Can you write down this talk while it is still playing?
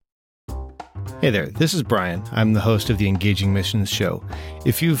Hey there, this is Brian. I'm the host of the Engaging Missions Show.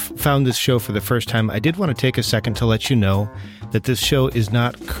 If you've found this show for the first time, I did want to take a second to let you know that this show is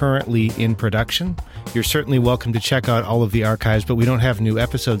not currently in production. You're certainly welcome to check out all of the archives, but we don't have new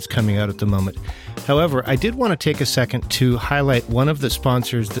episodes coming out at the moment. However, I did want to take a second to highlight one of the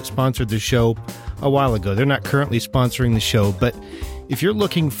sponsors that sponsored the show a while ago. They're not currently sponsoring the show, but if you're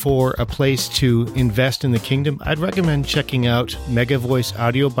looking for a place to invest in the kingdom, I'd recommend checking out Megavoice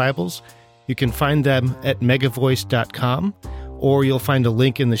Audio Bibles. You can find them at megavoice.com, or you'll find a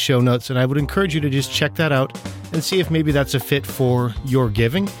link in the show notes, and I would encourage you to just check that out and see if maybe that's a fit for your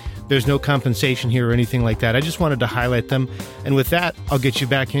giving. There's no compensation here or anything like that. I just wanted to highlight them, and with that, I'll get you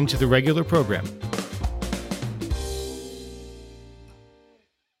back into the regular program.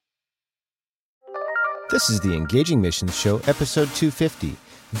 This is the Engaging Missions Show, episode 250.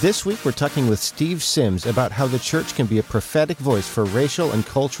 This week, we're talking with Steve Sims about how the church can be a prophetic voice for racial and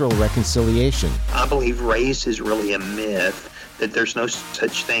cultural reconciliation. I believe race is really a myth, that there's no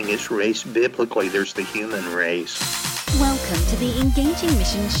such thing as race. Biblically, there's the human race. Welcome to the Engaging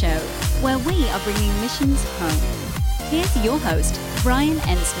Missions Show, where we are bringing missions home. Here's your host, Brian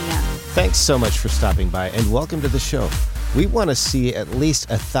Ensminger. Thanks so much for stopping by, and welcome to the show. We want to see at least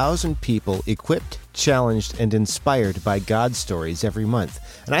 1,000 people equipped, challenged, and inspired by God stories every month.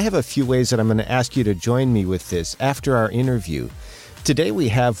 And I have a few ways that I'm going to ask you to join me with this after our interview. Today we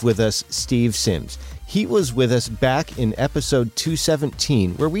have with us Steve Sims. He was with us back in episode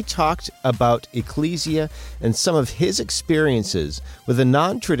 217, where we talked about Ecclesia and some of his experiences with a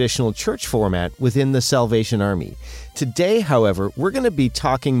non-traditional church format within the Salvation Army. Today, however, we're going to be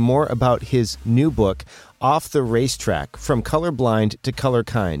talking more about his new book, Off the Racetrack, From Colorblind to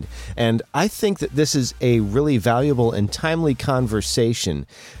Colorkind. And I think that this is a really valuable and timely conversation.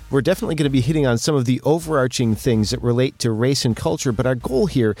 We're definitely going to be hitting on some of the overarching things that relate to race and culture, but our goal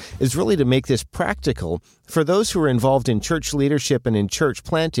here is really to make this practical for those who are involved in church leadership and in church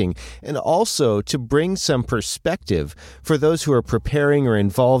planting, and also to bring some perspective for those who are preparing or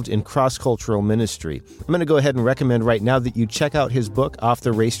involved in cross-cultural ministry. I'm going to go ahead and recommend right now that you check out his book, Off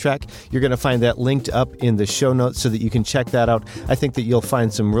the Racetrack. You're going to find that linked up in the show notes so that you can check that out. I think that you'll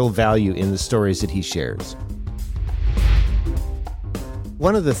find some real value in the stories that he shares.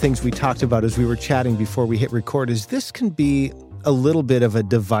 One of the things we talked about as we were chatting before we hit record is this can be a little bit of a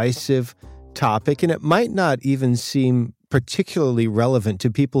divisive topic, and it might not even seem particularly relevant to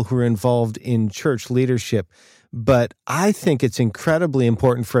people who are involved in church leadership. But I think it's incredibly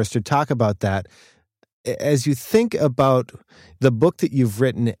important for us to talk about that. As you think about the book that you've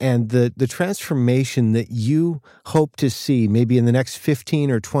written and the transformation that you hope to see maybe in the next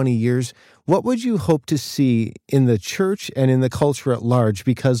 15 or 20 years, what would you hope to see in the church and in the culture at large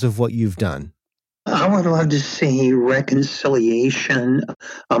because of what you've done? I would love to see reconciliation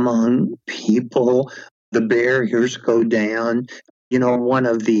among people. The barriers go down. You know, one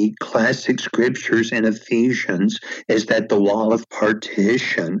of the classic scriptures in Ephesians is that the wall of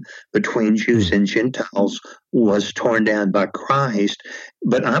partition between Jews and Gentiles was torn down by Christ.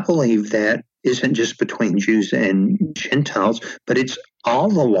 But I believe that isn't just between Jews and Gentiles, but it's all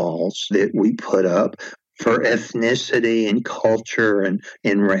the walls that we put up for ethnicity and culture and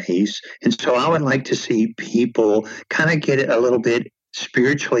race. And so I would like to see people kind of get a little bit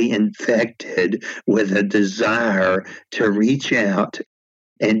spiritually infected with a desire to reach out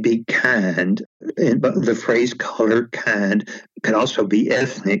and be kind. And the phrase color kind could also be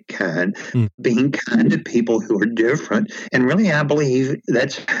ethnic kind, being kind to people who are different. And really, I believe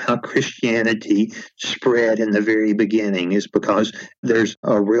that's how Christianity spread in the very beginning, is because there's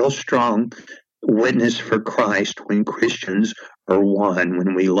a real strong witness for Christ when Christians are one.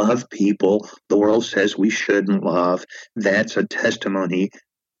 When we love people the world says we shouldn't love, that's a testimony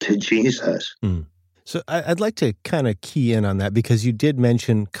to Jesus. So I'd like to kind of key in on that, because you did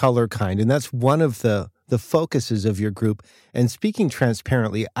mention colorkind, and that's one of the focuses of your group. And speaking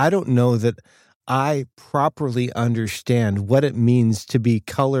transparently, I don't know that I properly understand what it means to be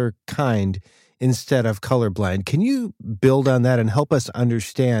colorkind instead of colorblind. Can you build on that and help us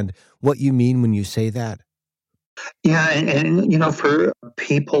understand what you mean when you say that? Yeah, and you know, for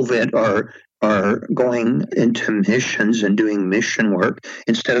people that are going into missions and doing mission work,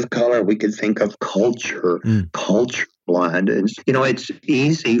 instead of color, we could think of culture blind. And, you know, it's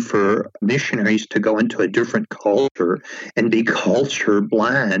easy for missionaries to go into a different culture and be culture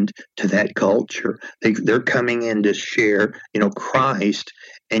blind to that culture. They're coming in to share, you know, Christ,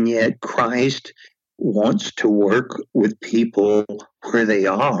 and yet Christ wants to work with people where they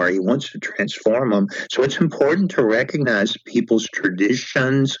are. He wants to transform them. So it's important to recognize people's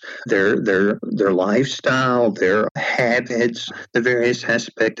traditions, their lifestyle, their habits, the various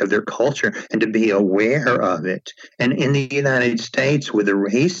aspects of their culture, and to be aware of it. And in the United States, with the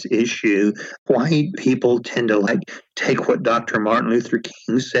race issue, white people tend to take what Dr. Martin Luther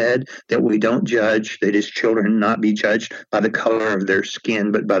King said, that we don't judge, that his children not be judged by the color of their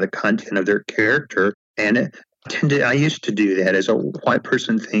skin, but by the content of their character. And I used to do that as a white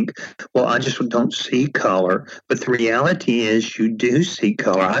person, think, well, I just don't see color. But the reality is you do see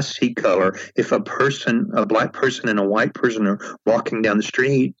color. I see color. If a black person and a white person are walking down the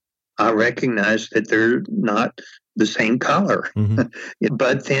street, I recognize that they're not the same color. Mm-hmm.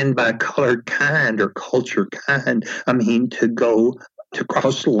 But then by color kind or culture kind, I mean to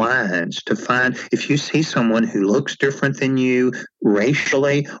cross lines, to find if you see someone who looks different than you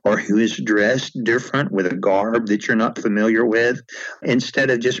racially or who is dressed different with a garb that you're not familiar with, instead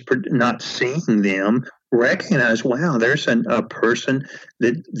of just not seeing them, recognize, wow, there's a person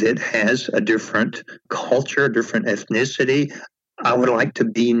that has a different culture, different ethnicity. I would like to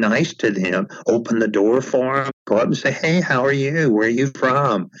be nice to them, open the door for them, go up and say, hey, how are you? Where are you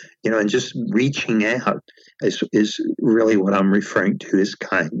from? And just reaching out is really what I'm referring to as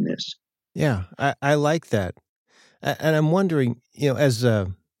kindness. Yeah, I like that. And I'm wondering, as a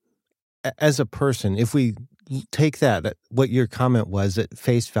person, if we take that, what your comment was at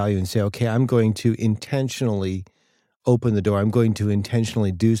face value and say, okay, I'm going to intentionally open the door. I'm going to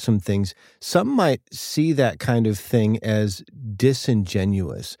intentionally do some things. Some might see that kind of thing as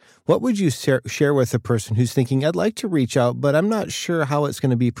disingenuous. What would you share with a person who's thinking, I'd like to reach out, but I'm not sure how it's going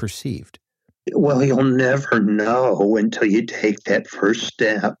to be perceived? Well, you'll never know until you take that first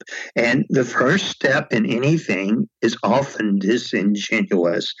step. And the first step in anything is often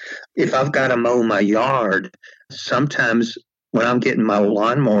disingenuous. If I've got to mow my yard, sometimes when I'm getting my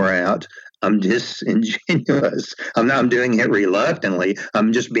lawnmower out, I'm disingenuous. I'm doing it reluctantly.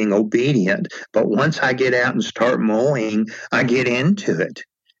 I'm just being obedient. But once I get out and start mowing, I get into it.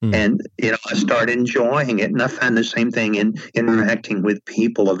 And, I start enjoying it. And I find the same thing in interacting with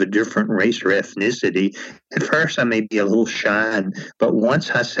people of a different race or ethnicity. At first, I may be a little shy, but once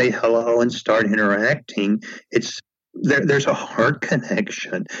I say hello and start interacting, there's a heart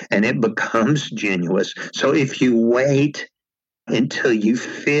connection and it becomes genuine. So if you wait until you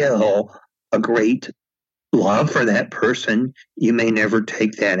feel a great love for that person, you may never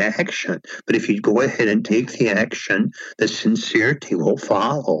take that action. But if you go ahead and take the action, the sincerity will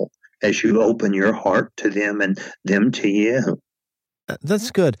follow as you open your heart to them and them to you.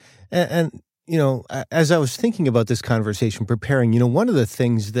 That's good. And as I was thinking about this conversation, preparing, one of the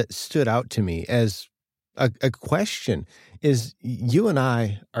things that stood out to me as a question is you and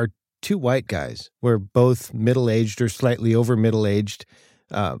I are two white guys. We're both middle-aged or slightly over middle-aged.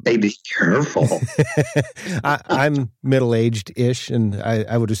 Hey, be careful. I'm middle-aged-ish, and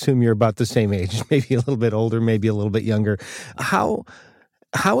I would assume you're about the same age, maybe a little bit older, maybe a little bit younger. How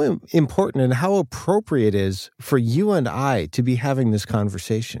important and how appropriate it is for you and I to be having this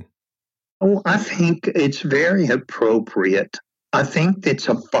conversation? Oh, I think it's very appropriate. I think it's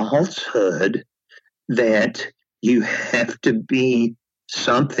a falsehood that you have to be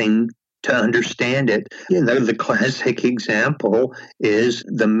something to understand it. The classic example is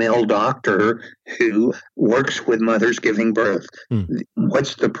the male doctor who works with mothers giving birth.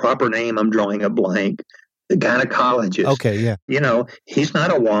 What's the proper name? I'm drawing a blank. The gynecologist. Okay, yeah. He's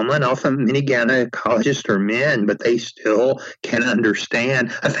not a woman. Often many gynecologists are men, but they still can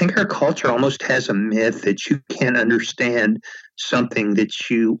understand. I think our culture almost has a myth that you can't understand something that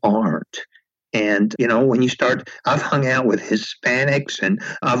you aren't. And, when you start, I've hung out with Hispanics and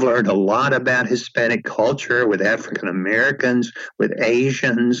I've learned a lot about Hispanic culture with African Americans, with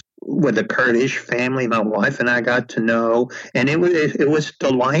Asians, with the Kurdish family my wife and I got to know. And it was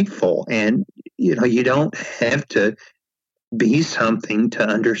delightful. And, you don't have to be something to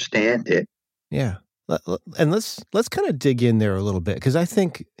understand it. Yeah. And let's kind of dig in there a little bit, because I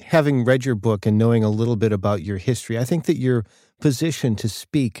think having read your book and knowing a little bit about your history, I think that you're positioned to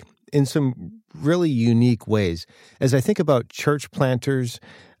speak in some really unique ways. As I think about church planters,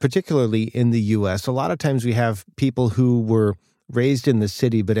 particularly in the U.S., a lot of times we have people who were raised in the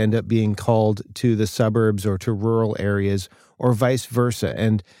city but end up being called to the suburbs or to rural areas or vice versa.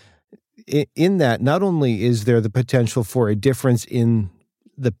 And in that, not only is there the potential for a difference in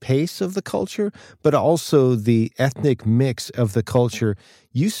the pace of the culture, but also the ethnic mix of the culture.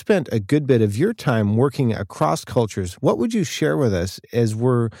 You spent a good bit of your time working across cultures. What would you share with us as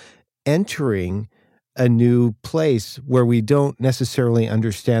we're entering a new place where we don't necessarily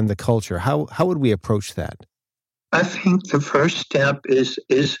understand the culture? How would we approach that? I think the first step is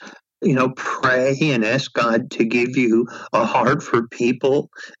pray and ask God to give you a heart for people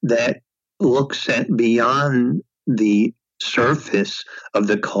that looks at beyond the surface of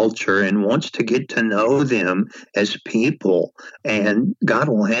the culture and wants to get to know them as people. And God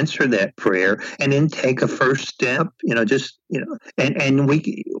will answer that prayer, and then take a first step, and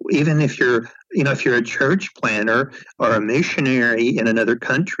we, even if you're a church planner or a missionary in another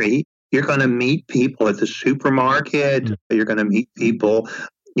country, you're going to meet people at the supermarket. You're going to meet people,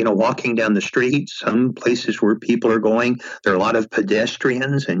 walking down the street. Some places where people are going, there are a lot of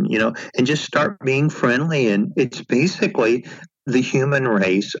pedestrians, and just start being friendly. And it's basically the human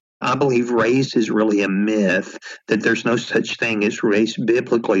race. I believe race is really a myth, that there's no such thing as race.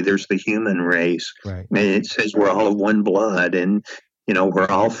 Biblically, there's the human race. Right. And it says we're all of one blood, and we're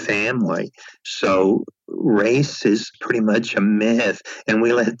all family. So race is pretty much a myth, and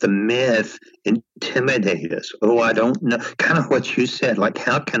we let the myth intimidate us. Oh, I don't know. Kind of what you said, like,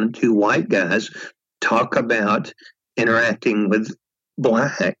 how can two white guys talk about interacting with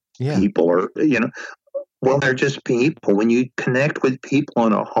black people? Or, well, they're just people. When you connect with people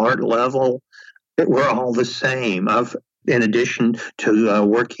on a heart level, we're all the same. In addition to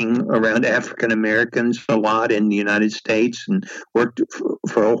working around African Americans a lot in the United States, and worked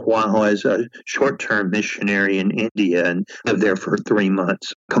for a while as a short-term missionary in India, and lived there for 3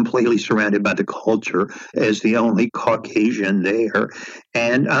 months, completely surrounded by the culture as the only Caucasian there.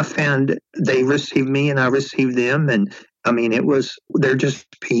 And I found they received me and I received them. And I mean, they're just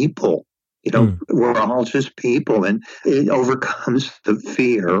people. We're all just people, and it overcomes the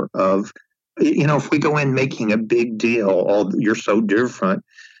fear of, if we go in making a big deal, oh, you're so different.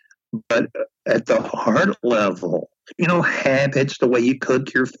 But at the heart level, habits, the way you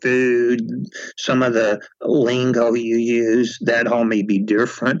cook your food, some of the lingo you use, that all may be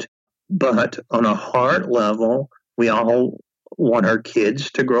different. But on a heart level, we all want our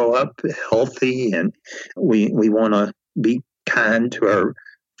kids to grow up healthy, and we want to be kind to our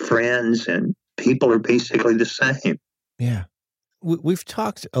friends, and people are basically the same. Yeah. We've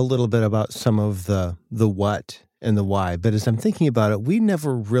talked a little bit about some of the what and the why, but as I'm thinking about it, we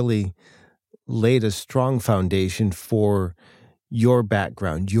never really laid a strong foundation for your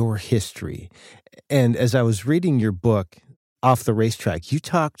background, your history. And as I was reading your book, Off the Racetrack, you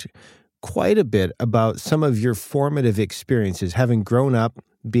talked quite a bit about some of your formative experiences, having grown up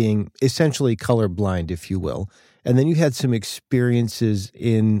being essentially colorblind, if you will. And then you had some experiences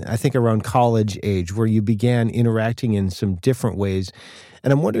in, I think, around college age, where you began interacting in some different ways.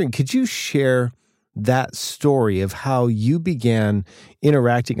 And I'm wondering, could you share that story of how you began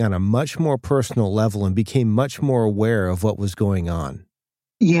interacting on a much more personal level and became much more aware of what was going on?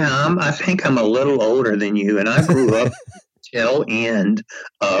 Yeah, I think I'm a little older than you, and I grew up tail end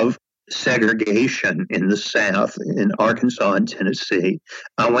of segregation in the South, in Arkansas and Tennessee.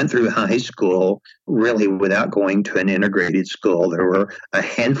 I went through high school really without going to an integrated school. There were a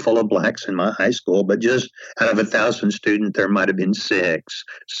handful of blacks in my high school, but just out of 1,000 students, there might have been 6.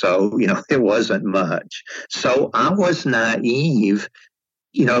 So, it wasn't much. So I was naive.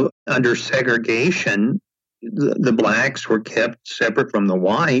 Under segregation, the blacks were kept separate from the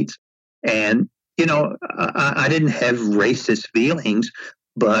whites. And, I didn't have racist feelings,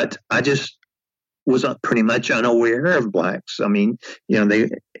 but I just was pretty much unaware of blacks. I mean,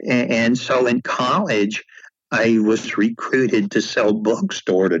 and so in college, I was recruited to sell books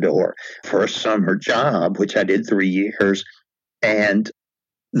door to door for a summer job, which I did 3 years. And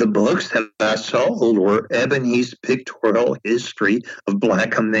the books that I sold were Ebony's Pictorial History of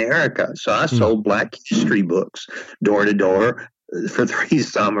Black America. So I sold Black history books door to door for 3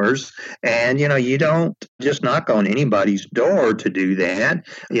 summers. And, you don't just knock on anybody's door to do that.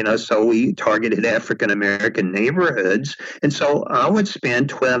 So we targeted African-American neighborhoods. And so I would spend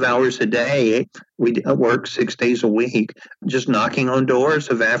 12 hours a day. We'd work 6 days a week, just knocking on doors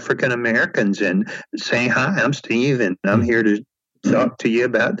of African-Americans and saying, "Hi, I'm Steve, and I'm here to talk to you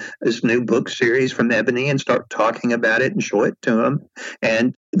about this new book series from Ebony," and start talking about it and show it to them.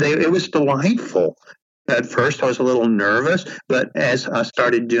 And it was delightful. At first, I was a little nervous, but as I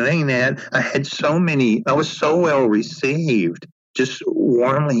started doing that, I was so well received, just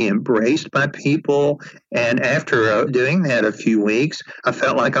warmly embraced by people. And after doing that a few weeks, I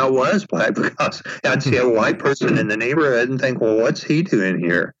felt like I was black, because I'd see a white person in the neighborhood and think, well, what's he doing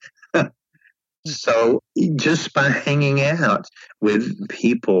here? So just by hanging out with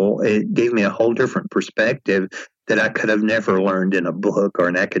people, it gave me a whole different perspective that I could have never learned in a book or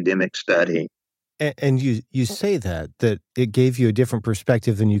an academic study. And you say that it gave you a different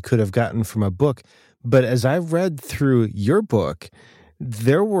perspective than you could have gotten from a book. But as I read through your book,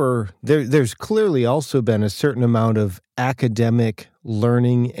 there's clearly also been a certain amount of academic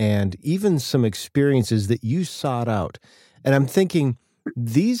learning and even some experiences that you sought out. And I'm thinking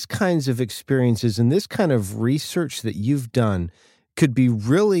these kinds of experiences and this kind of research that you've done could be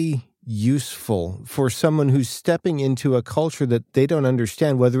really useful for someone who's stepping into a culture that they don't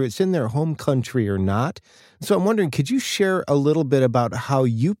understand, whether it's in their home country or not. So I'm wondering, could you share a little bit about how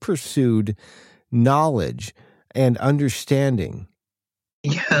you pursued knowledge and understanding?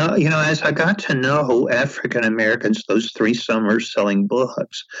 Yeah, as I got to know African Americans those 3 summers selling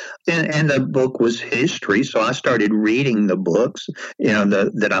books, and the book was history, so I started reading the books,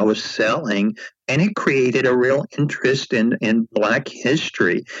 that I was selling, and it created a real interest in Black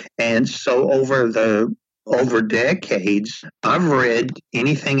history. And so over decades, I've read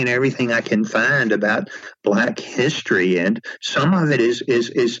anything and everything I can find about Black history, and some of it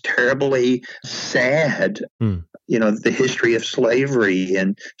is terribly sad. The history of slavery,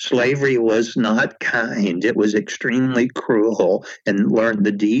 and slavery was not kind. It was extremely cruel, and learned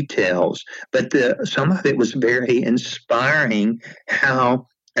the details. But some of it was very inspiring, how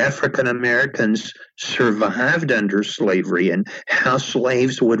African Americans survived under slavery and how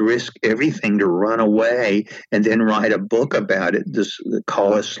slaves would risk everything to run away and then write a book about it,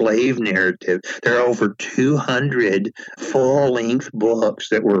 call a slave narrative. There are over 200 full-length books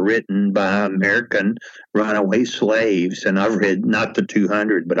that were written by American runaway slaves, and I've read not the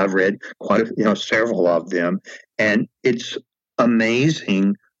 200, but I've read several of them, and it's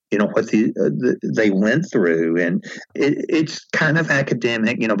amazing what they went through. And it's kind of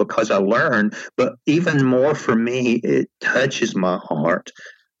academic, because I learned, but even more for me, it touches my heart.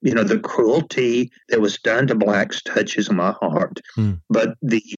 The cruelty that was done to Blacks touches my heart, but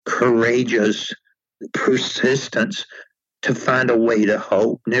the courageous persistence to find a way to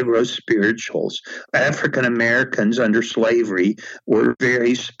hope. Negro spirituals, African Americans under slavery were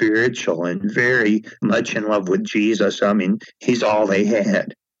very spiritual and very much in love with Jesus. I mean, he's all they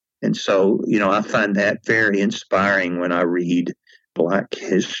had. And so, I find that very inspiring when I read Black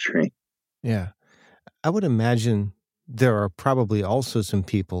history. Yeah. I would imagine there are probably also some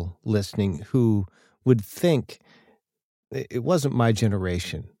people listening who would think it wasn't my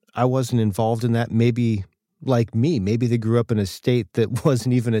generation. I wasn't involved in that. Maybe like me, maybe they grew up in a state that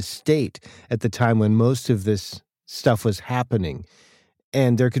wasn't even a state at the time when most of this stuff was happening.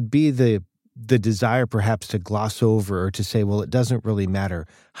 And there could be the desire perhaps to gloss over or to say, well, it doesn't really matter.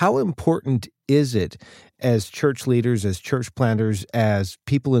 How important is it as church leaders, as church planters, as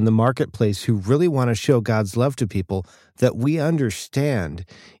people in the marketplace who really want to show God's love to people, that we understand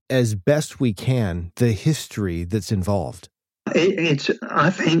as best we can the history that's involved? It's,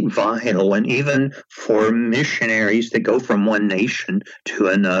 I think, vital, and even for missionaries that go from one nation to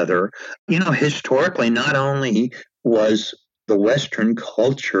another. Historically, not only was the Western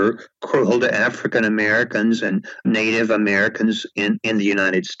culture cruel to African Americans and Native Americans in the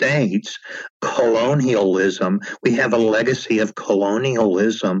United States, colonialism, we have a legacy of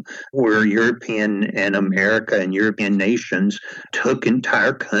colonialism where European and America and European nations took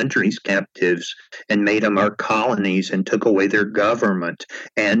entire countries captives and made them our colonies and took away their government.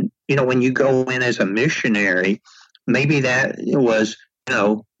 And, when you go in as a missionary, maybe that was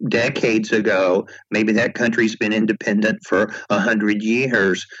decades ago. Maybe that country's been independent for 100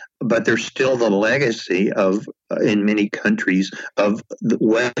 years, but there's still the legacy of, in many countries, of the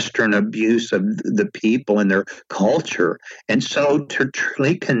Western abuse of the people and their culture. And so to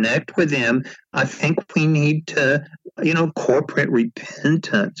truly connect with them, I think we need to, corporate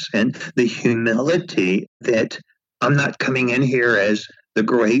repentance and the humility that I'm not coming in here as the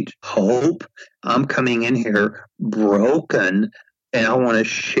great hope. I'm coming in here broken, and I want to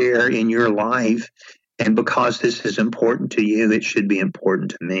share in your life. And because this is important to you, it should be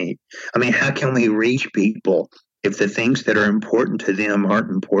important to me. I mean, how can we reach people if the things that are important to them aren't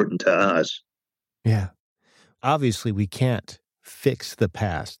important to us? Yeah. Obviously, we can't fix the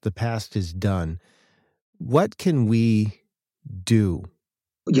past. The past is done. What can we do?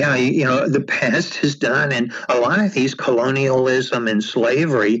 Yeah, the past is done. And a lot of these colonialism and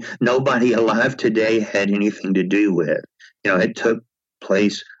slavery, nobody alive today had anything to do with. It took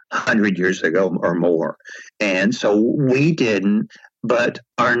place 100 years ago or more. And so we didn't, but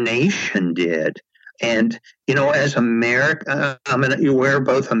our nation did. And, as America, we're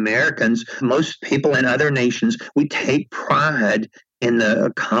both Americans. Most people in other nations, we take pride in the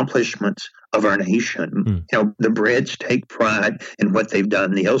accomplishments of our nation. The Brits take pride in what they've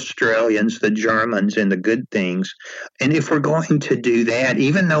done, the Australians, the Germans, in the good things. And if we're going to do that,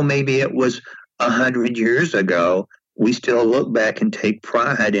 even though maybe it was 100 years ago, we still look back and take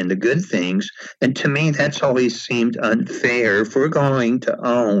pride in the good things. And to me, that's always seemed unfair. If we're going to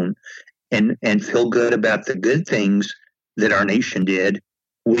own and feel good about the good things that our nation did,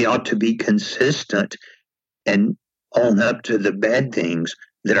 we ought to be consistent and own up to the bad things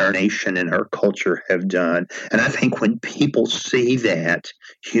that our nation and our culture have done. And I think when people see that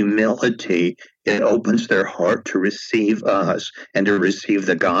humility, it opens their heart to receive us and to receive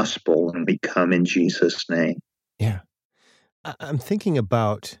the gospel and become in Jesus' name. Yeah. I'm thinking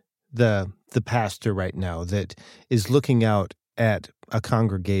about the pastor right now that is looking out at a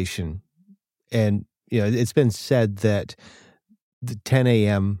congregation, and it's been said that the 10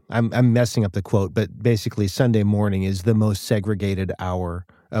 a.m., I'm messing up the quote, but basically Sunday morning is the most segregated hour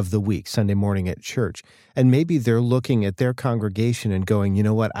of the week, Sunday morning at church. And maybe they're looking at their congregation and going, you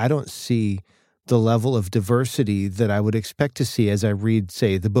know what, I don't see the level of diversity that I would expect to see as I read,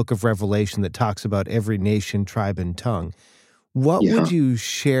 say, the book of Revelation that talks about every nation, tribe, and tongue. What would you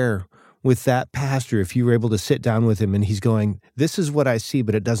share with that pastor if you were able to sit down with him and he's going, this is what I see,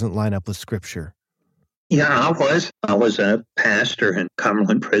 but it doesn't line up with Scripture? Yeah, I was a pastor in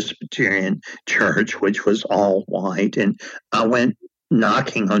Cumberland Presbyterian Church, which was all white, and I went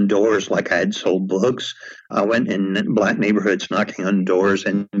knocking on doors like I had sold books. I went in black neighborhoods knocking on doors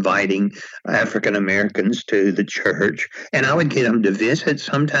and inviting African Americans to the church, and I would get them to visit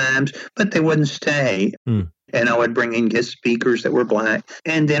sometimes, but they wouldn't stay. And I would bring in guest speakers that were black.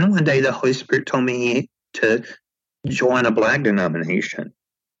 And then one day the Holy Spirit told me to join a black denomination.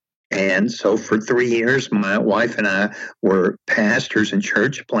 And so for 3 years, my wife and I were pastors and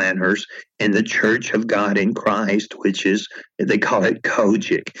church planners in the Church of God in Christ, which is, they call it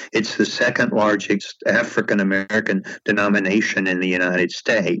COGIC. It's the second largest African-American denomination in the United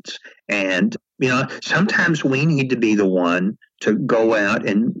States. And, sometimes we need to be the one to go out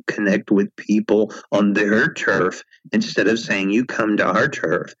and connect with people on their turf instead of saying, you come to our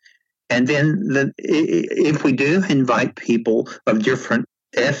turf. And then if we do invite people of different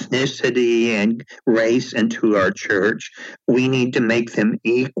ethnicity and race into our church, we need to make them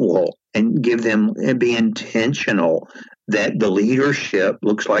equal and give them and be intentional that the leadership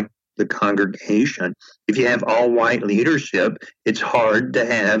looks like the congregation. If you have all white leadership, it's hard to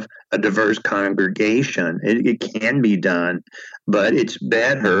have a diverse congregation. It can be done, but it's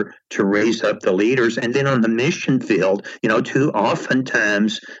better to raise up the leaders. And then on the mission field, too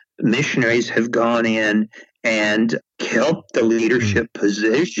oftentimes missionaries have gone in and help the leadership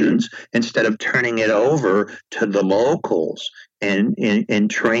positions instead of turning it over to the locals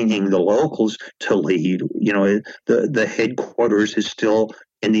and training the locals to lead. The headquarters is still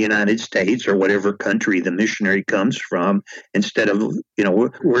in the United States or whatever country the missionary comes from, instead of,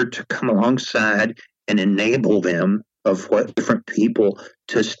 we're to come alongside and enable them of what different people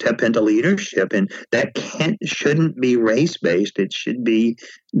to step into leadership. And that shouldn't be race-based. It should be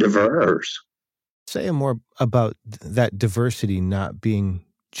diverse. Say more about that diversity not being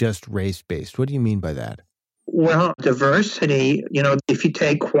just race-based. What do you mean by that? Well, diversity, if you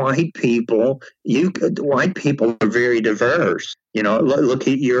take white people, white people are very diverse. Look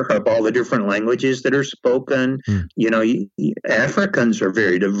at Europe, all the different languages that are spoken. Africans are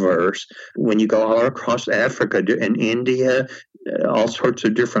very diverse. When you go all across Africa and India, all sorts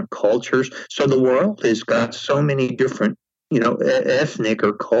of different cultures. So the world has got so many different ethnic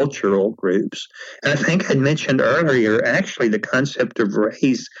or cultural groups. And I think I mentioned earlier, actually, the concept of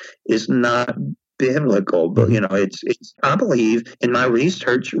race is not biblical, but it's I believe in my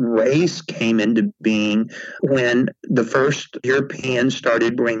research, race came into being when the first Europeans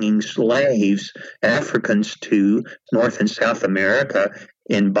started bringing slaves, Africans, to North and South America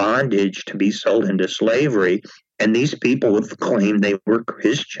in bondage to be sold into slavery. And these people would claim they were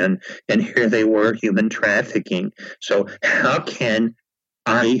Christian, and here they were human trafficking. So how can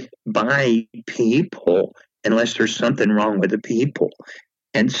I buy people unless there's something wrong with the people?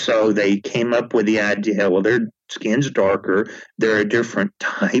 And so they came up with the idea, well, their skin's darker. They're a different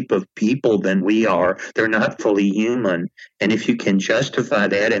type of people than we are. They're not fully human. And if you can justify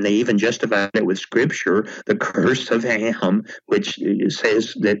that, and they even justified it with Scripture, the curse of Ham, which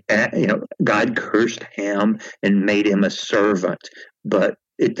says that God cursed Ham and made him a servant. But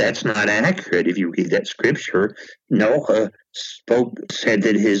that's not accurate. If you read that Scripture, Noah said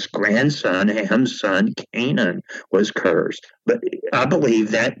that his grandson, Ham's son, Canaan, was cursed. But I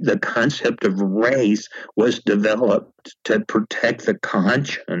believe that the concept of race was developed to protect the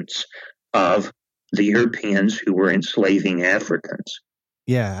conscience of the Europeans who were enslaving Africans.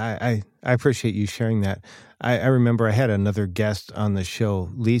 Yeah, I appreciate you sharing that. I remember I had another guest on the show,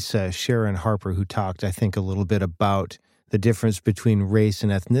 Lisa Sharon Harper, who talked, I think, a little bit about the difference between race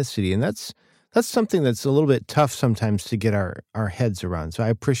and ethnicity. And that's That's something that's a little bit tough sometimes to get our heads around. So I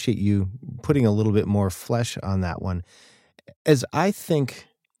appreciate you putting a little bit more flesh on that one. As I think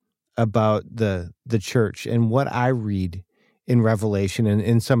about the church and what I read in Revelation and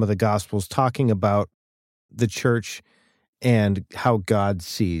in some of the Gospels talking about the church and how God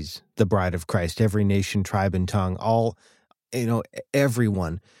sees the bride of Christ, every nation, tribe, and tongue, all,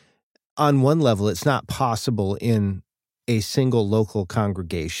 everyone. On one level, it's not possible in a single local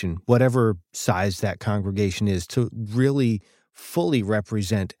congregation, whatever size that congregation is, to really fully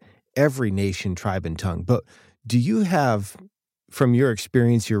represent every nation, tribe, and tongue. But do you have, from your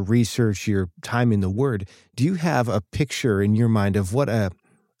experience, your research, your time in the Word, do you have a picture in your mind of what a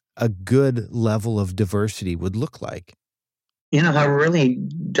good level of diversity would look like? I really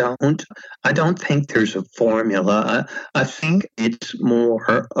don't. I don't think there's a formula. I think it's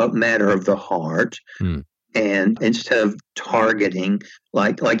more a matter of the heart. And instead of targeting,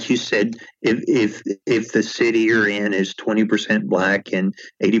 like you said, if the city you're in is 20% black and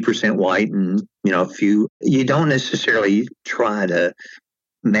 80% white, and you don't necessarily try to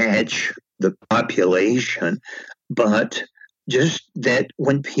match the population, but just that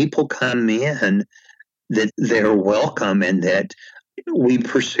when people come in, that they're welcome and that we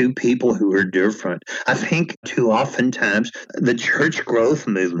pursue people who are different. I think too oftentimes the church growth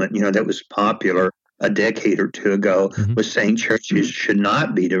movement, that was popular a decade or two ago, was saying churches should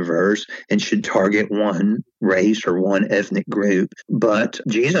not be diverse and should target one race or one ethnic group. But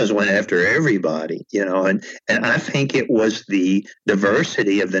Jesus went after everybody, and I think it was the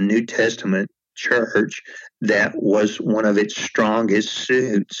diversity of the New Testament church that was one of its strongest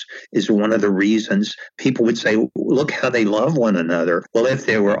suits, is one of the reasons people would say, look how they love one another. Well, if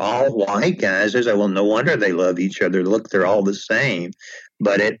they were all white guys, they say, well, no wonder they love each other. Look, they're all the same.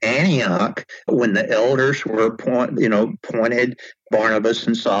 But at Antioch, when the elders were appointed, Barnabas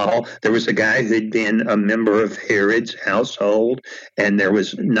and Saul, there was a guy who'd been a member of Herod's household, and there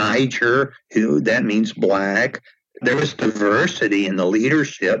was Niger, that means black. There was diversity in the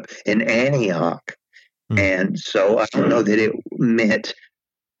leadership in Antioch. And so I don't know that it meant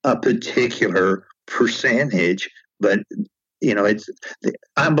a particular percentage, but,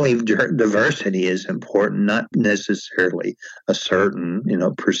 I believe diversity is important, not necessarily a certain,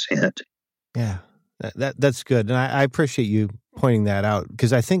 percent. Yeah, that's good. And I appreciate you pointing that out,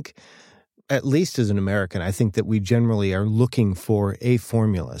 because I think, at least as an American, I think that we generally are looking for a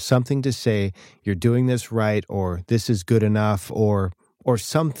formula, something to say, you're doing this right, or this is good enough, or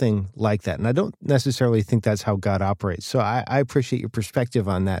something like that. And I don't necessarily think that's how God operates. So I appreciate your perspective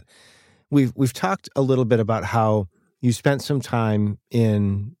on that. We've talked a little bit about how you spent some time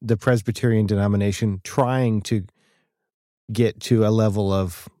in the Presbyterian denomination trying to get to a level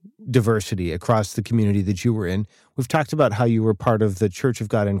of diversity across the community that you were in. We've talked about how you were part of the Church of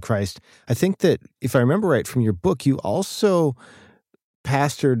God in Christ. I think that, if I remember right from your book, you also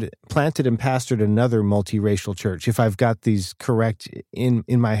planted and pastored another multiracial church, if I've got these correct in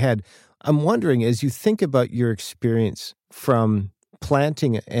my head. I'm wondering, as you think about your experience from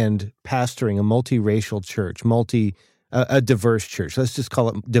planting and pastoring a multiracial church, a diverse church, let's just call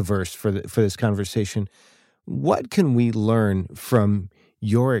it diverse for this conversation, what can we learn from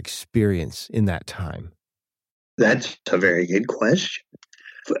your experience in that time? That's a very good question.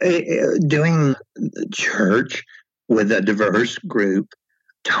 Doing church with a diverse group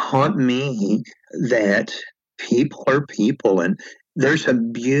taught me that people are people, and there's a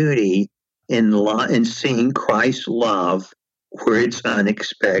beauty in seeing Christ's love where it's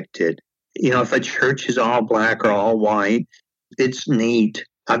unexpected. If a church is all black or all white, it's neat.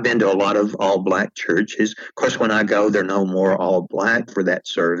 I've been to a lot of all black churches. Of course, when I go, they're no more all black for that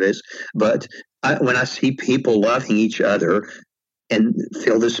service. But when I see people loving each other and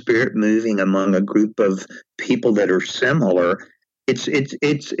feel the Spirit moving among a group of people that are similar,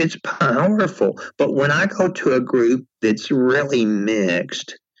 it's powerful. But when I go to a group that's really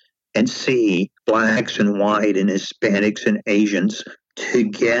mixed and see blacks and white and Hispanics and Asians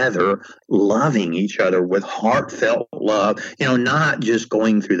together loving each other with heartfelt love, not just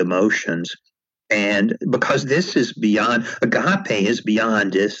going through the motions. And because this is beyond, agape is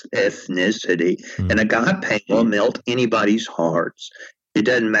beyond ethnicity, and agape will melt anybody's hearts. It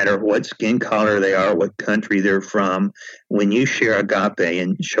doesn't matter what skin color they are, what country they're from. When you share agape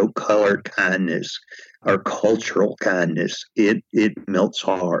and show colored kindness, our cultural kindness. It melts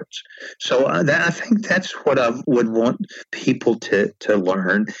hearts. So I think that's what I would want people to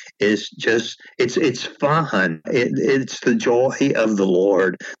learn is just it's fun. It's the joy of the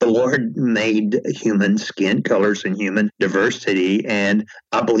Lord. The Lord made human skin colors and human diversity, and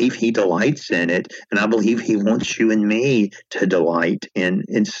I believe He delights in it, and I believe He wants you and me to delight in,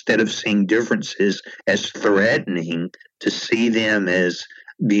 instead of seeing differences as threatening, to see them as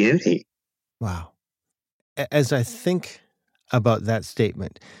beauty. Wow. As I think about that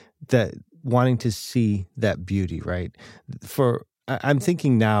statement, that wanting to see that beauty, right? I'm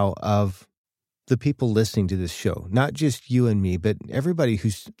thinking now of the people listening to this show, not just you and me, but everybody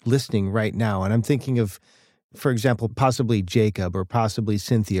who's listening right now. And I'm thinking of, for example, possibly Jacob or possibly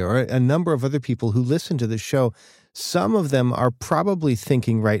Cynthia or a number of other people who listen to the show. Some of them are probably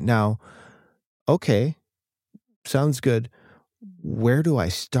thinking right now, okay, sounds good. Where do I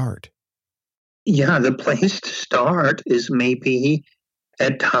start? Yeah, the place to start is maybe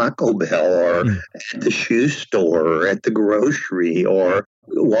at Taco Bell or at the shoe store or at the grocery, or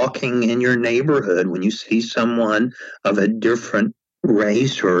walking in your neighborhood when you see someone of a different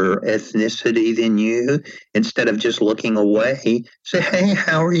race or ethnicity than you. Instead of just looking away, say, hey,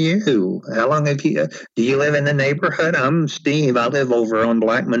 how are you? How long do you live in the neighborhood? I'm Steve. I live over on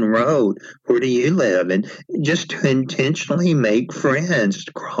Blackman Road. Where do you live? And just to intentionally make friends,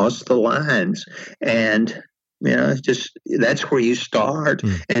 to cross the lines. And just that's where you start.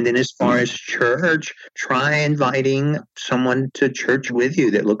 And then as far as church, try inviting someone to church with you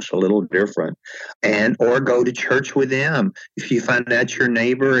that looks a little different, or go to church with them. If you find out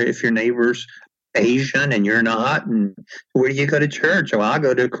if your neighbor's Asian and you're not, and where do you go to church? Well, I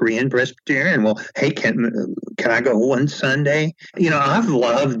go to Korean Presbyterian. Well, hey, can I go one Sunday? I've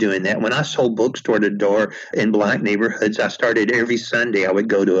loved doing that. When I sold bookstore to door in Black neighborhoods, I started every Sunday. I would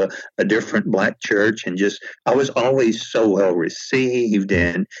go to a different Black church, and I was always so well received,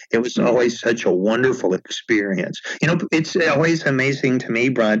 and it was always such a wonderful experience. It's always amazing to me,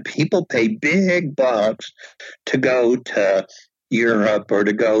 Brian. People pay big bucks to go to Europe or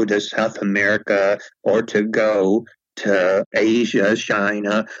to go to South America or to go to Asia,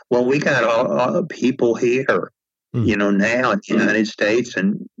 China. Well, we got all people here, now in the United States,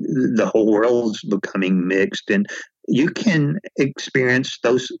 and the whole world's becoming mixed. And you can experience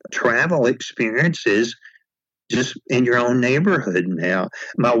those travel experiences just in your own neighborhood now.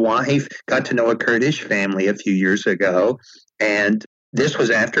 My wife got to know a Kurdish family a few years ago, and this was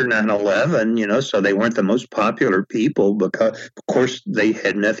after 9/11, so they weren't the most popular people because, of course, they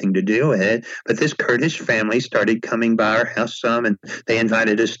had nothing to do with it. But this Kurdish family started coming by our house some, and they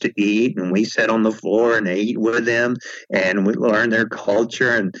invited us to eat, and we sat on the floor and ate with them, and we learned their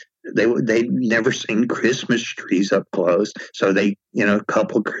culture. And they'd never seen Christmas trees up close. So a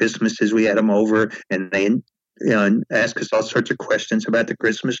couple Christmases we had them over, and they and ask us all sorts of questions about the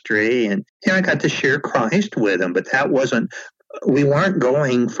Christmas tree. And I got to share Christ with them, but we weren't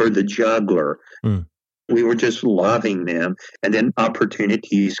going for the juggler. We were just loving them. And then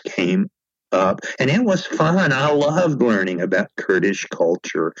opportunities came up. And it was fun. I loved learning about Kurdish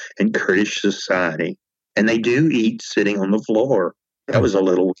culture and Kurdish society. And they do eat sitting on the floor. That was a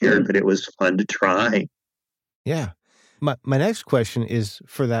little weird, but it was fun to try. Yeah. My next question is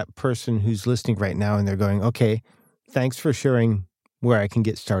for that person who's listening right now and they're going, okay, thanks for sharing where I can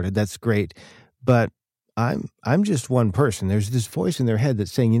get started. That's great. But I'm just one person. There's this voice in their head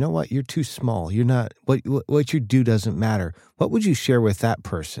that's saying, you know what, you're too small. You're not, what you do doesn't matter. What would you share with that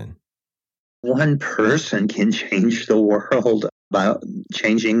person? One person can change the world by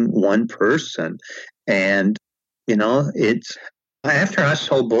changing one person. And, it's after I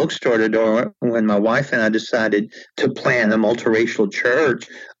sold bookstore to door, when my wife and I decided to plant a multiracial church,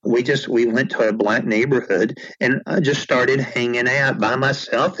 we went to a Black neighborhood, and I just started hanging out by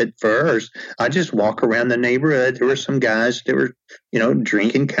myself at first. I just walk around the neighborhood. There were some guys that were,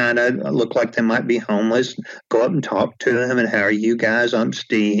 drinking, kind of looked like they might be homeless. Go up and talk to them, and how are you guys? I'm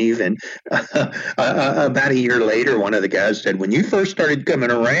Steve. And about a year later, one of the guys said, when you first started coming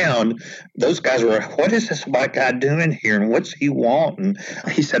around, those guys were, what is this Black guy doing here, and what's he wanting?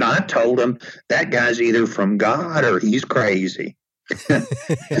 He said, I told him that guy's either from God or he's crazy.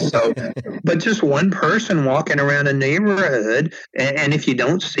 But just one person walking around a neighborhood, and if you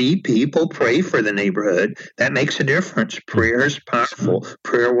don't see people, pray for the neighborhood. That makes a difference. Prayer is powerful.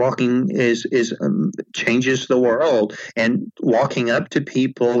 Prayer walking changes the world, and walking up to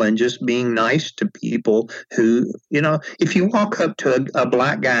people and just being nice to people who, if you walk up to a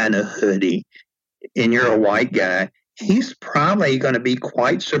Black guy in a hoodie and you're a white guy, he's probably going to be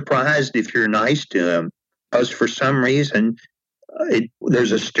quite surprised if you're nice to him, because for some reason,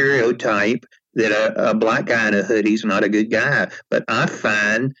 there's a stereotype that a black guy in a hoodie is not a good guy. But I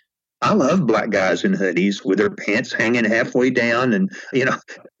find I love black guys in hoodies with their pants hanging halfway down, and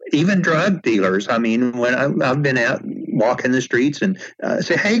even drug dealers. I mean, when I've been out walking the streets and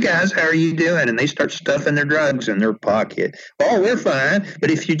say, "Hey guys, how are you doing?" and they start stuffing their drugs in their pocket. Oh, we're fine.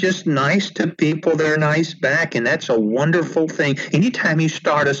 But if you're just nice to people, they're nice back, and that's a wonderful thing. Anytime you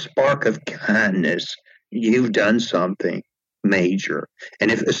start a spark of kindness, you've done something major.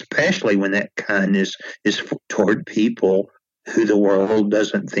 And especially when that kindness is toward people who the world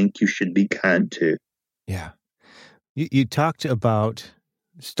doesn't think you should be kind to. Yeah. You talked about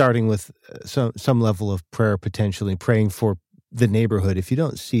starting with some level of prayer, potentially praying for the neighborhood if you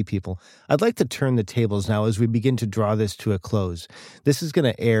don't see people. I'd like to turn the tables now as we begin to draw this to a close. This is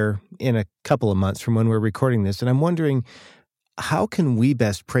going to air in a couple of months from when we're recording this, and I'm wondering, how can we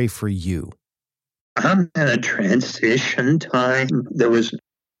best pray for you? I'm in a transition time.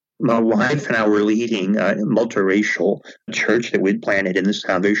 My wife and I were leading a multiracial church that we'd planted in the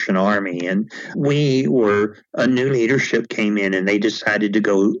Salvation Army. And a new leadership came in and they decided to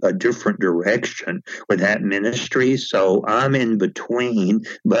go a different direction with that ministry. So I'm in between,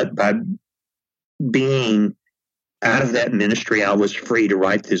 but by being out of that ministry, I was free to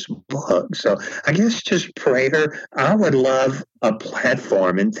write this book. So I guess just prayer. I would love a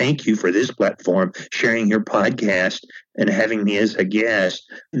platform, and thank you for this platform, sharing your podcast and having me as a guest,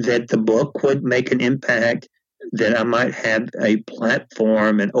 that the book would make an impact, that I might have a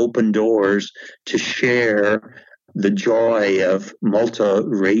platform and open doors to share the joy of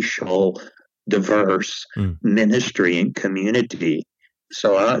multiracial, diverse ministry and community.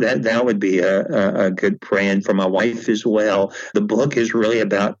 So that would be a good praying for my wife as well. The book is really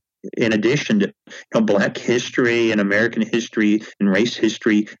about, in addition to Black history and American history and race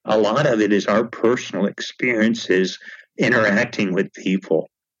history, a lot of it is our personal experiences interacting with people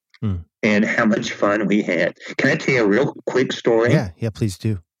and how much fun we had. Can I tell you a real quick story? Yeah, please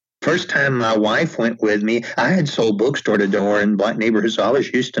do. First time my wife went with me, I had sold bookstore to door in Black neighborhoods. So I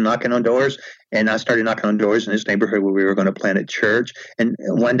was used to knocking on doors, and I started knocking on doors in this neighborhood where we were going to plant a church. And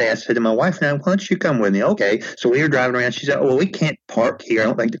one day I said to my wife, "Now, why don't you come with me?" Okay. So we were driving around. She said, "Oh, well, we can't park here. I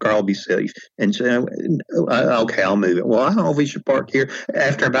don't think the car will be safe." And so, okay, I'll move it. Well, I don't know if we should park here.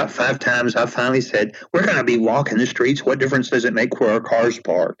 After about 5 times, I finally said, "We're going to be walking the streets. What difference does it make where our car's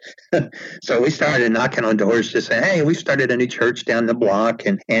parked?" So we started knocking on doors to say, "Hey, we started a new church down the block."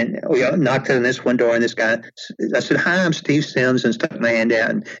 And we knocked on this one door, and this guy, I said, "Hi, I'm Steve Sims," and stuck my hand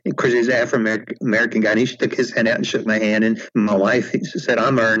out. And Chris is Afro-American guy, and he stuck his hand out and shook my hand. And my wife, he said,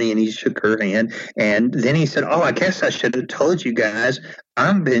 "I'm Ernie," and he shook her hand. And then he said, "Oh, I guess I should have told you guys,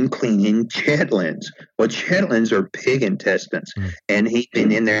 I've been cleaning chitlins." Well, chitlins are pig intestines. And he'd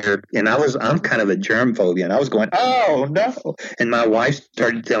been in there, and I'm kind of a germ phobia, and I was going, "Oh, no." And my wife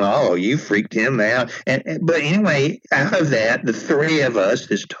started telling, "Oh, you freaked him out." But anyway, out of that, the three of us,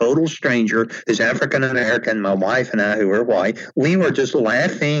 this total stranger, this African-American, my wife and I, who are white, we were just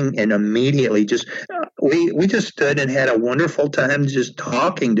laughing, and immediately we just stood and had a wonderful time just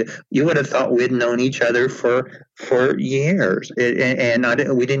talking. You would have thought we'd known each other for years.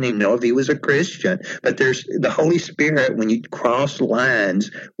 We didn't even know if he was a Christian. But there's the Holy Spirit, when you cross lines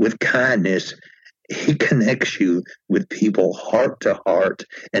with kindness, he connects you with people heart to heart.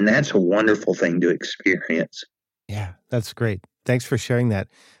 And that's a wonderful thing to experience. Yeah, that's great. Thanks for sharing that.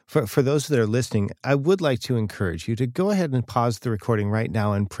 For those that are listening, I would like to encourage you to go ahead and pause the recording right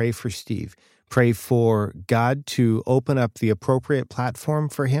now and pray for Steve. Pray for God to open up the appropriate platform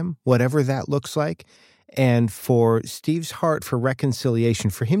for him, whatever that looks like, and for Steve's heart for reconciliation,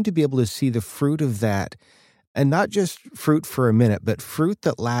 for him to be able to see the fruit of that, and not just fruit for a minute, but fruit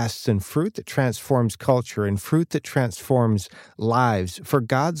that lasts and fruit that transforms culture and fruit that transforms lives for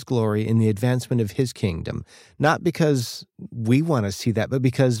God's glory in the advancement of his kingdom. Not because we want to see that, but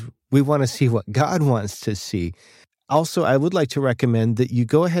because we want to see what God wants to see. Also, I would like to recommend that you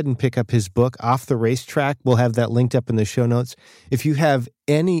go ahead and pick up his book, Off the Racetrack. We'll have that linked up in the show notes. If you have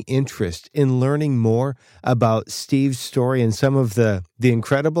any interest in learning more about Steve's story and some of the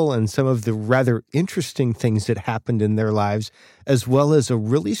incredible and some of the rather interesting things that happened in their lives, as well as a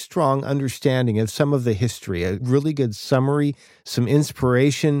really strong understanding of some of the history, a really good summary, some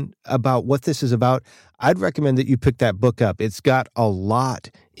inspiration about what this is about, I'd recommend that you pick that book up. It's got a lot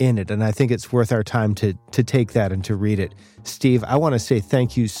in it, and I think it's worth our time to take that and to read it. Steve, I want to say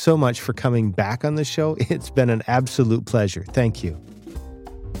thank you so much for coming back on the show. It's been an absolute pleasure. Thank you.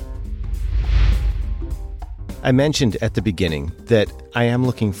 I mentioned at the beginning that I am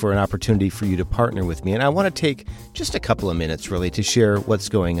looking for an opportunity for you to partner with me, and I want to take just a couple of minutes really to share what's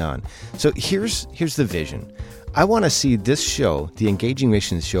going on. So here's the vision. I want to see this show, the Engaging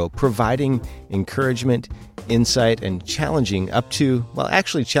Missions show, providing encouragement, insight, and challenging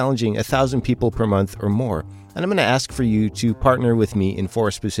 1,000 people per month or more. And I'm going to ask for you to partner with me in 4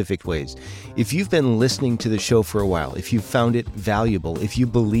 specific ways. If you've been listening to the show for a while, if you've found it valuable, if you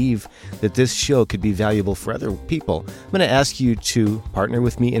believe that this show could be valuable for other people, I'm going to ask you to partner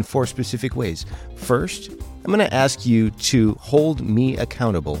with me in 4 specific ways. First, I'm going to ask you to hold me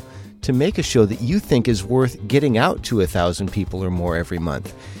accountable to make a show that you think is worth getting out to 1,000 people or more every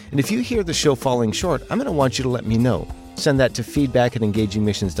month. And if you hear the show falling short, I'm going to want you to let me know. Send that to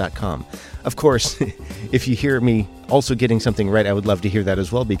feedback@engagingmissions.com. Of course, if you hear me also getting something right, I would love to hear that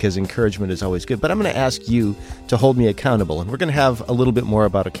as well, because encouragement is always good. But I'm going to ask you to hold me accountable, and we're going to have a little bit more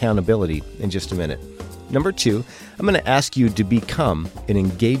about accountability in just a minute. Number 2, I'm going to ask you to become an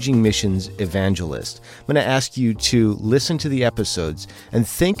Engaging Missions evangelist. I'm going to ask you to listen to the episodes and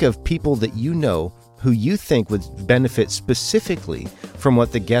think of people that you know who you think would benefit specifically from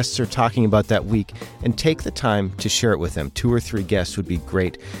what the guests are talking about that week, and take the time to share it with them. 2 or 3 guests would be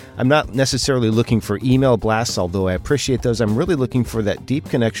great. I'm not necessarily looking for email blasts, although I appreciate those. I'm really looking for that deep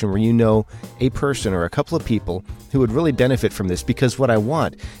connection where you know a person or a couple of people who would really benefit from this, because what I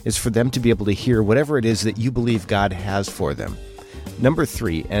want is for them to be able to hear whatever it is that you believe God has for them. Number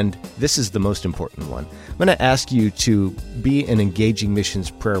 3, and this is the most important one, I'm going to ask you to be an Engaging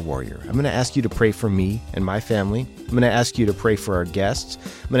Missions prayer warrior. I'm going to ask you to pray for me and my family. I'm going to ask you to pray for our guests.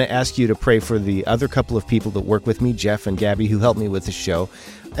 I'm going to ask you to pray for the other couple of people that work with me, Jeff and Gabby, who help me with the show,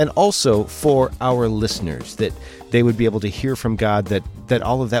 and also for our listeners, that they would be able to hear from God, that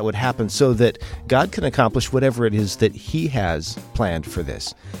all of that would happen so that God can accomplish whatever it is that He has planned for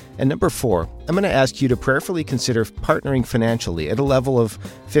this. And number 4, I'm going to ask you to prayerfully consider partnering financially at a level of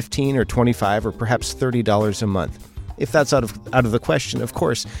 $15 or $25 or perhaps $30 a month. If that's out of the question, of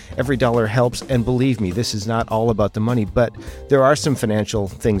course, every dollar helps, and believe me, this is not all about the money, but there are some financial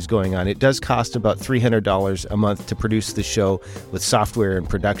things going on. It does cost about $300 a month to produce the show, with software and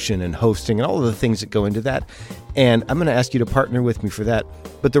production and hosting and all of the things that go into that, and I'm going to ask you to partner with me for that.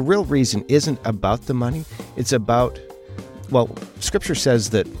 But the real reason isn't about the money. It's about, well, Scripture says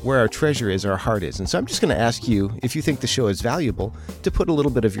that where our treasure is, our heart is. And so I'm just going to ask you, if you think the show is valuable, to put a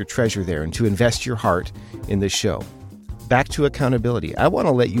little bit of your treasure there and to invest your heart in this show. Back to accountability. I want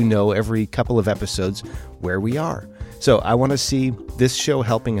to let you know every couple of episodes where we are. So I want to see this show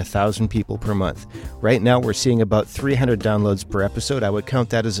helping 1,000 people per month. Right now we're seeing about 300 downloads per episode. I would count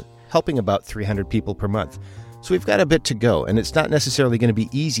that as helping about 300 people per month. So we've got a bit to go, and it's not necessarily going to be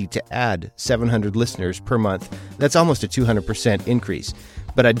easy to add 700 listeners per month. That's almost a 200% increase.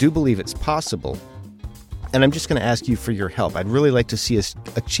 But I do believe it's possible. And I'm just going to ask you for your help. I'd really like to see us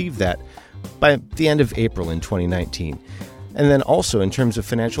achieve that by the end of April in 2019. And then also in terms of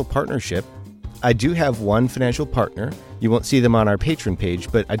financial partnership, I do have one financial partner. You won't see them on our Patreon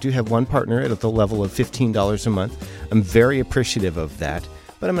page, but I do have one partner at the level of $15 a month. I'm very appreciative of that,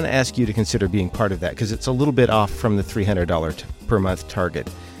 but I'm going to ask you to consider being part of that because it's a little bit off from the $300 per month target.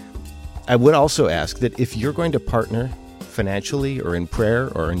 I would also ask that if you're going to partner financially or in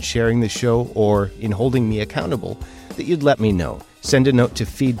prayer or in sharing the show or in holding me accountable, that you'd let me know. Send a note to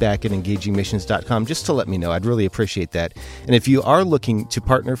feedback@engagingmissions.com just to let me know. I'd really appreciate that. And if you are looking to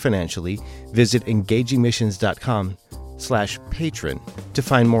partner financially, visit engagingmissions.com/patron to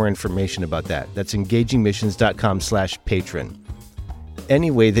find more information about that. That's engagingmissions.com/patron. Any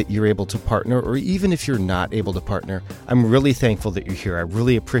way that you're able to partner, or even if you're not able to partner, I'm really thankful that you're here. I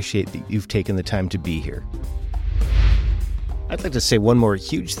really appreciate that you've taken the time to be here. I'd like to say one more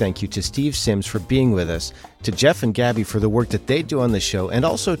huge thank you to Steve Sims for being with us, to Jeff and Gabby for the work that they do on the show, and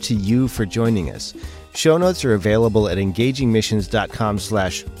also to you for joining us. Show notes are available at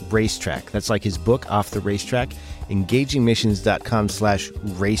engagingmissions.com/racetrack. That's like his book, Off the Racetrack,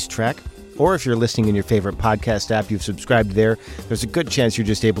 engagingmissions.com/racetrack. Or if you're listening in your favorite podcast app, you've subscribed there, there's a good chance you're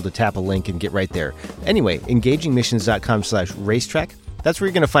just able to tap a link and get right there. Anyway, engagingmissions.com/racetrack. That's where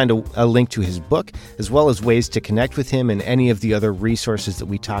you're going to find a link to his book, as well as ways to connect with him and any of the other resources that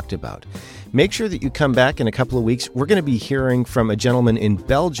we talked about. Make sure that you come back in a couple of weeks. We're going to be hearing from a gentleman in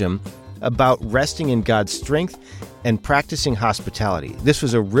Belgium about resting in God's strength and practicing hospitality. This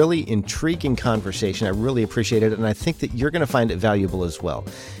was a really intriguing conversation. I really appreciate it, and I think that you're going to find it valuable as well.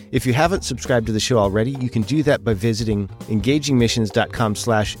 If you haven't subscribed to the show already, you can do that by visiting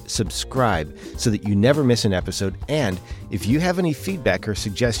engagingmissions.com/subscribe so that you never miss an episode. And if you have any feedback or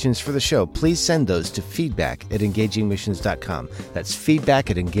suggestions for the show, please send those to feedback@engagingmissions.com. That's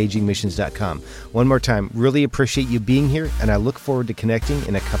feedback@engagingmissions.com. One more time, really appreciate you being here, and I look forward to connecting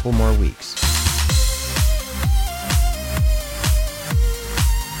in a couple more weeks.